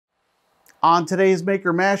On today's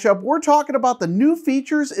Maker Mashup, we're talking about the new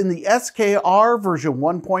features in the SKR version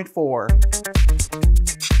 1.4.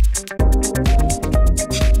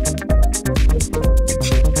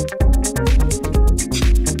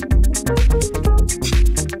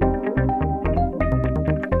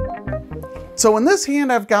 So in this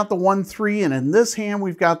hand, I've got the 1.3, and in this hand,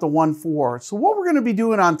 we've got the 1.4. So what we're going to be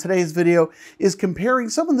doing on today's video is comparing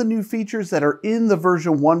some of the new features that are in the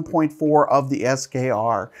version 1.4 of the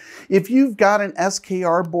SKR. If you've got an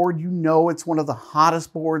SKR board, you know it's one of the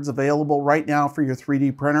hottest boards available right now for your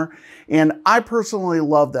 3D printer, and I personally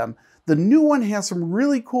love them. The new one has some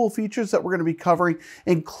really cool features that we're going to be covering,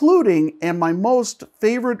 including, and my most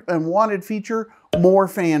favorite and wanted feature, more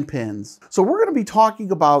fan pins. So we're going to be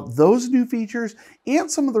talking about those new features and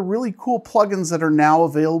some of the really cool plugins that are now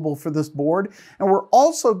available for this board. And we're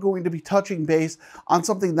also going to be touching base on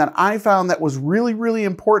something that I found that was really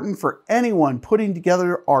important for anyone putting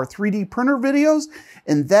together our 3D printer videos,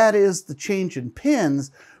 and that is the change in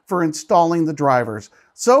pins for installing the drivers.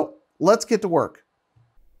 So let's get to work.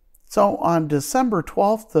 So on December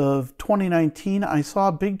 12th of 2019, I saw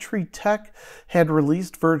BigTreeTech had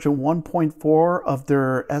released version 1.4 of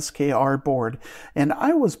their SKR board. And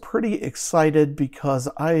I was pretty excited because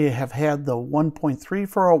I have had the 1.3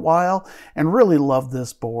 for a while and really love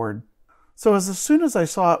this board. So as soon as I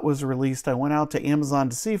saw it was released, I went out to Amazon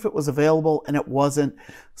to see if it was available, and it wasn't.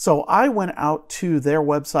 So I went out to their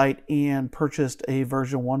website and purchased a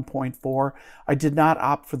version 1.4. I did not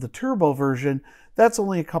opt for the turbo version. That's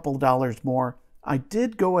only a couple of dollars more. I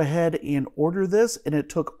did go ahead and order this, and it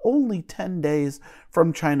took only 10 days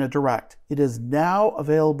from China Direct. It is now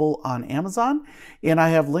available on Amazon, and I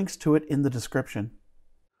have links to it in the description.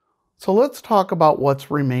 So let's talk about what's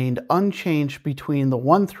remained unchanged between the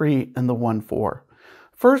 1.3 and the 1.4.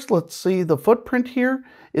 First, let's see, the footprint here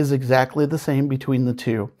is exactly the same between the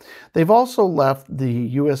two. They've also left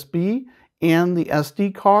the USB and the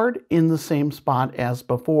SD card in the same spot as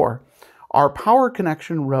before. Our power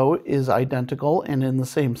connection row is identical and in the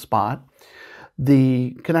same spot.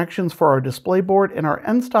 The connections for our display board and our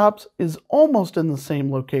end stops is almost in the same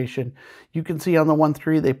location. You can see on the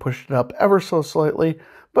 1.3 they pushed it up ever so slightly,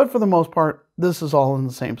 but for the most part, this is all in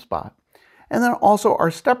the same spot. And then also our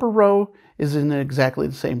stepper row is in exactly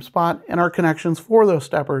the same spot, and our connections for those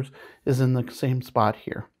steppers is in the same spot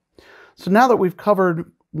here. So now that we've covered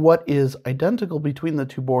what is identical between the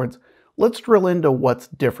two boards, let's drill into what's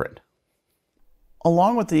different.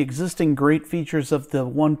 Along with the existing great features of the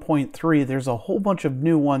 1.3, there's a whole bunch of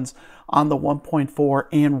new ones on the 1.4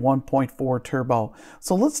 and 1.4 Turbo.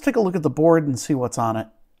 So let's take a look at the board and see what's on it.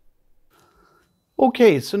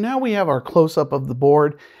 Okay, so now we have our close-up of the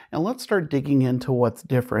board, and let's start digging into what's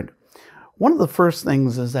different. One of the first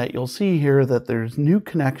things is that you'll see here that there's new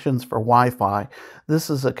connections for Wi-Fi. This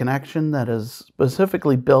is a connection that is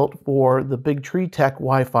specifically built for the BigTreeTech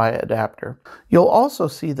Wi-Fi adapter. You'll also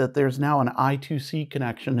see that there's now an I2C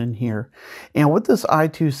connection in here. And with this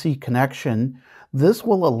I2C connection, this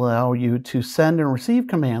will allow you to send and receive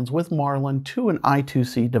commands with Marlin to an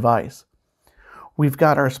I2C device. We've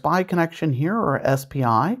got our SPI connection here, or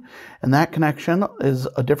SPI, and that connection is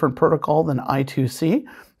a different protocol than I2C.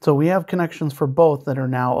 So we have connections for both that are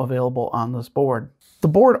now available on this board. The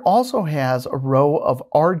board also has a row of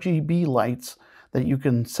RGB lights that you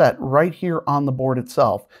can set right here on the board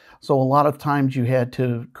itself. So a lot of times you had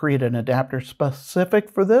to create an adapter specific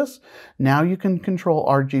for this. Now you can control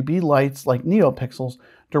RGB lights like NeoPixels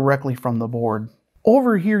directly from the board.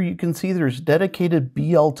 Over here you can see there's dedicated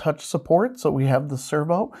BL Touch support. So we have the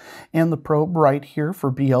servo and the probe right here for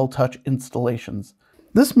BL Touch installations.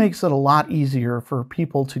 This makes it a lot easier for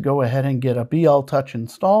people to go ahead and get a BL Touch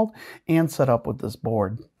installed and set up with this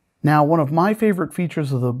board. Now, one of my favorite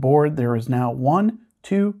features of the board, there is now 1,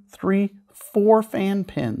 2, 3, 4 fan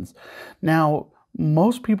pins. Now,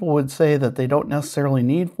 most people would say that they don't necessarily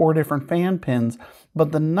need 4 different fan pins,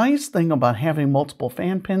 but the nice thing about having multiple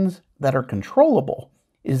fan pins that are controllable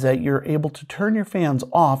is that you're able to turn your fans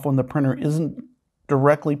off when the printer isn't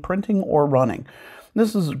directly printing or running.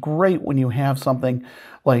 This is great when you have something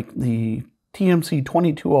like the TMC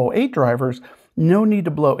 2208 drivers. No need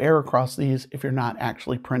to blow air across these if you're not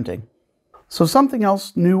actually printing. So something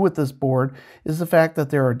else new with this board is the fact that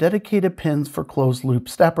there are dedicated pins for closed loop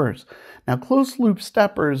steppers. Now, closed loop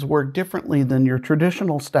steppers work differently than your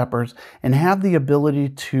traditional steppers and have the ability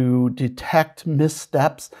to detect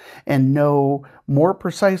missteps and know more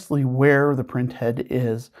precisely where the print head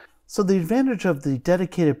is. So the advantage of the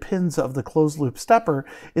dedicated pins of the closed loop stepper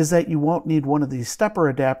is that you won't need one of these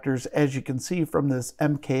stepper adapters, as you can see from this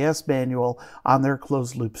MKS manual on their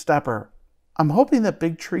closed loop stepper. I'm hoping that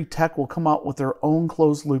BigTreeTech will come out with their own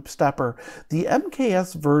closed loop stepper. The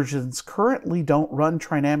MKS versions currently don't run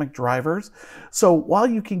trinamic drivers, so while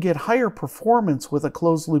you can get higher performance with a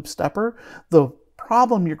closed loop stepper, the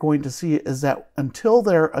problem you're going to see is that until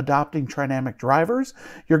they're adopting trinamic drivers,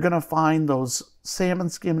 you're going to find those salmon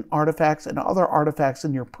skin artifacts and other artifacts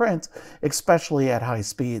in your prints, especially at high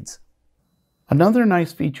speeds. Another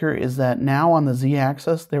nice feature is that now on the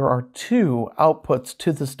Z-axis, there are two outputs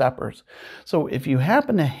to the steppers. So if you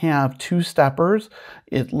happen to have two steppers,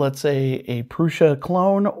 let's say a Prusa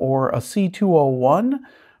clone or a C201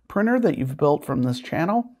 printer that you've built from this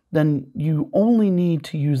channel, then you only need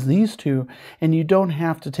to use these two, and you don't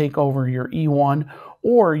have to take over your E1,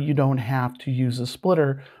 or you don't have to use a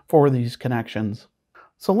splitter for these connections.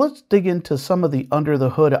 So let's dig into some of the under the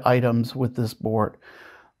hood items with this board.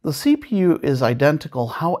 The CPU is identical,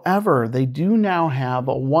 however, they do now have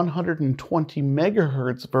a 120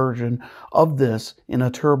 megahertz version of this in a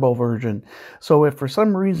turbo version. So if for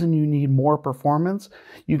some reason you need more performance,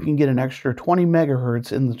 you can get an extra 20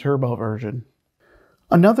 megahertz in the turbo version.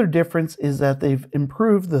 Another difference is that they've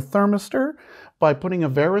improved the thermistor by putting a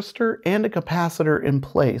varistor and a capacitor in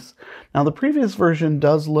place. Now the previous version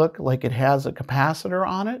does look like it has a capacitor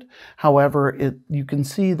on it. However, you can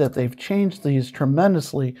see that they've changed these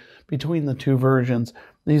tremendously between the two versions.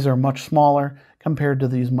 These are much smaller compared to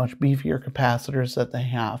these much beefier capacitors that they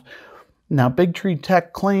have. Now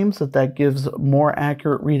BigTreeTech claims that that gives more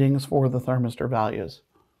accurate readings for the thermistor values.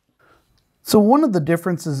 So one of the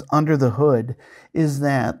differences under the hood is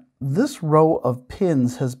that this row of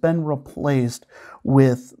pins has been replaced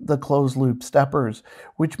with the closed loop steppers,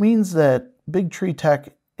 which means that BigTreeTech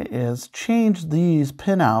has changed these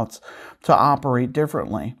pinouts to operate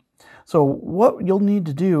differently. So what you'll need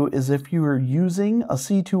to do is, if you are using a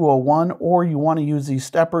C201 or you want to use these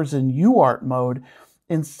steppers in UART mode,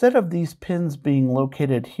 instead of these pins being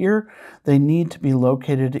located here, they need to be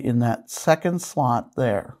located in that second slot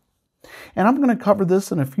there. And I'm going to cover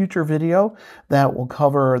this in a future video that will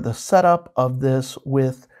cover the setup of this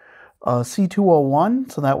with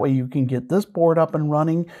C201, so that way you can get this board up and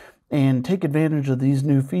running and take advantage of these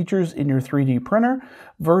new features in your 3D printer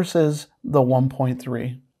versus the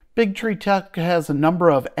 1.3. BigTreeTech has a number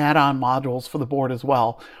of add-on modules for the board as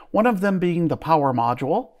well, one of them being the power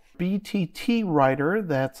module, BTT writer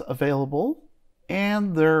that's available,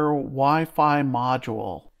 and their Wi-Fi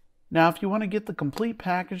module. Now, if you want to get the complete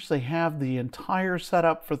package, they have the entire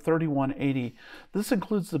setup for 3180. This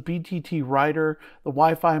includes the BTT writer, the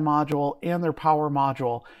Wi-Fi module, and their power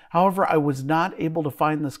module. However, I was not able to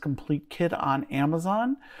find this complete kit on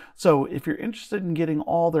Amazon. So if you're interested in getting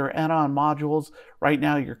all their add-on modules, right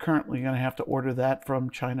now you're currently going to have to order that from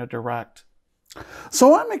China Direct.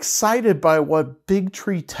 So I'm excited by what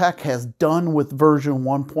BigTreeTech has done with version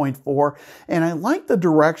 1.4, and I like the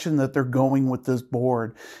direction that they're going with this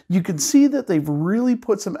board. You can see that they've really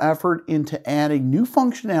put some effort into adding new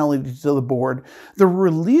functionality to the board. They're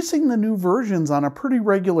releasing the new versions on a pretty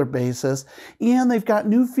regular basis, and they've got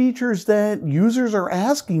new features that users are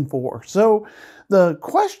asking for. So the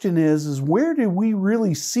question is where do we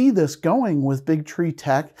really see this going with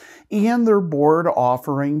BigTreeTech and their board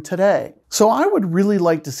offering today? So I would really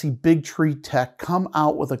like to see BigTreeTech come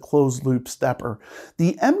out with a closed loop stepper.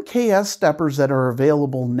 The MKS steppers that are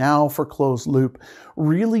available now for closed loop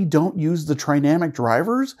really don't use the trinamic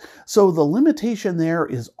drivers, so the limitation there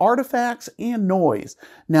is artifacts and noise.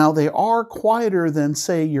 Now they are quieter than,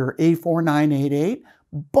 say, your A4988,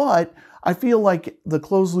 but I feel like the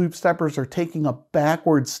closed loop steppers are taking a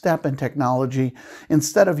backward step in technology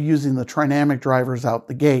instead of using the trinamic drivers out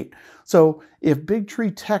the gate. So if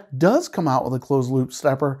BigTreeTech does come out with a closed loop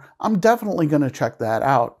stepper, I'm definitely going to check that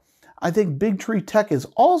out. I think BigTreeTech is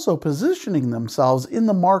also positioning themselves in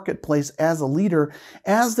the marketplace as a leader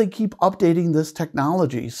as they keep updating this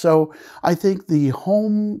technology. So I think the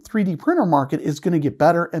home 3D printer market is going to get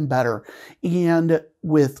better and better. And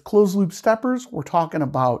with closed loop steppers, we're talking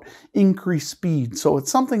about increased speed. So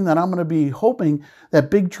it's something that I'm going to be hoping that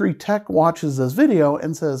BigTreeTech watches this video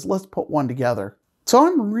and says, let's put one together. So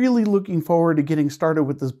I'm really looking forward to getting started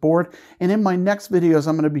with this board, and in my next videos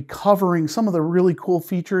I'm going to be covering some of the really cool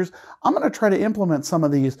features. I'm going to try to implement some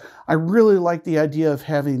of these. I really like the idea of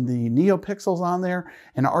having the NeoPixels on there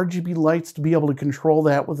and RGB lights to be able to control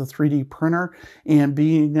that with a 3D printer and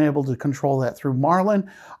being able to control that through Marlin.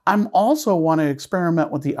 I'm also want to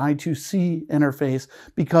experiment with the I2C interface,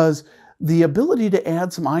 because the ability to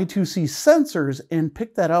add some I2C sensors and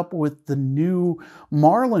pick that up with the new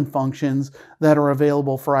Marlin functions that are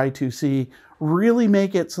available for I2C really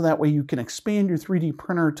make it so that way you can expand your 3D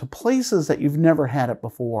printer to places that you've never had it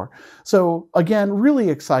before. So again,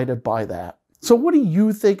 really excited by that. So what do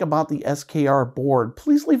you think about the SKR board?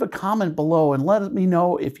 Please leave a comment below and let me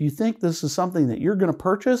know if you think this is something that you're going to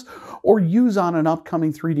purchase or use on an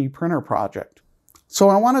upcoming 3D printer project. So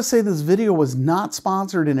I want to say this video was not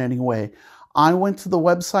sponsored in any way. I went to the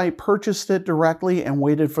website, purchased it directly, and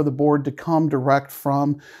waited for the board to come direct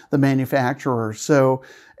from the manufacturer. So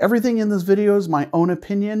everything in this video is my own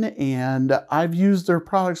opinion, and I've used their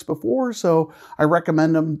products before, so I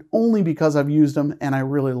recommend them only because I've used them and I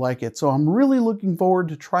really like it. So I'm really looking forward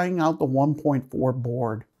to trying out the 1.4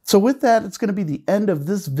 board. So with that, it's going to be the end of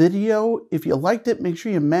this video. If you liked it, make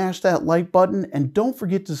sure you mash that like button and don't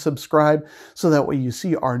forget to subscribe so that way you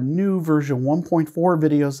see our new version 1.4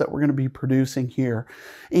 videos that we're going to be producing here.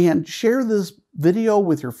 And share this video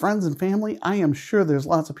with your friends and family. I am sure there's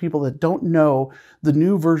lots of people that don't know the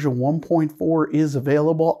new version 1.4 is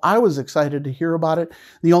available. I was excited to hear about it.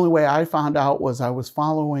 The only way I found out was I was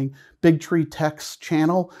following BigTreeTech's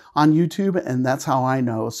channel on YouTube, and that's how I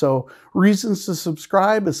know. So reasons to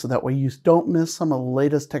subscribe is so that way you don't miss some of the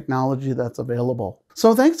latest technology that's available.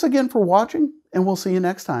 So thanks again for watching, and we'll see you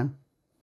next time.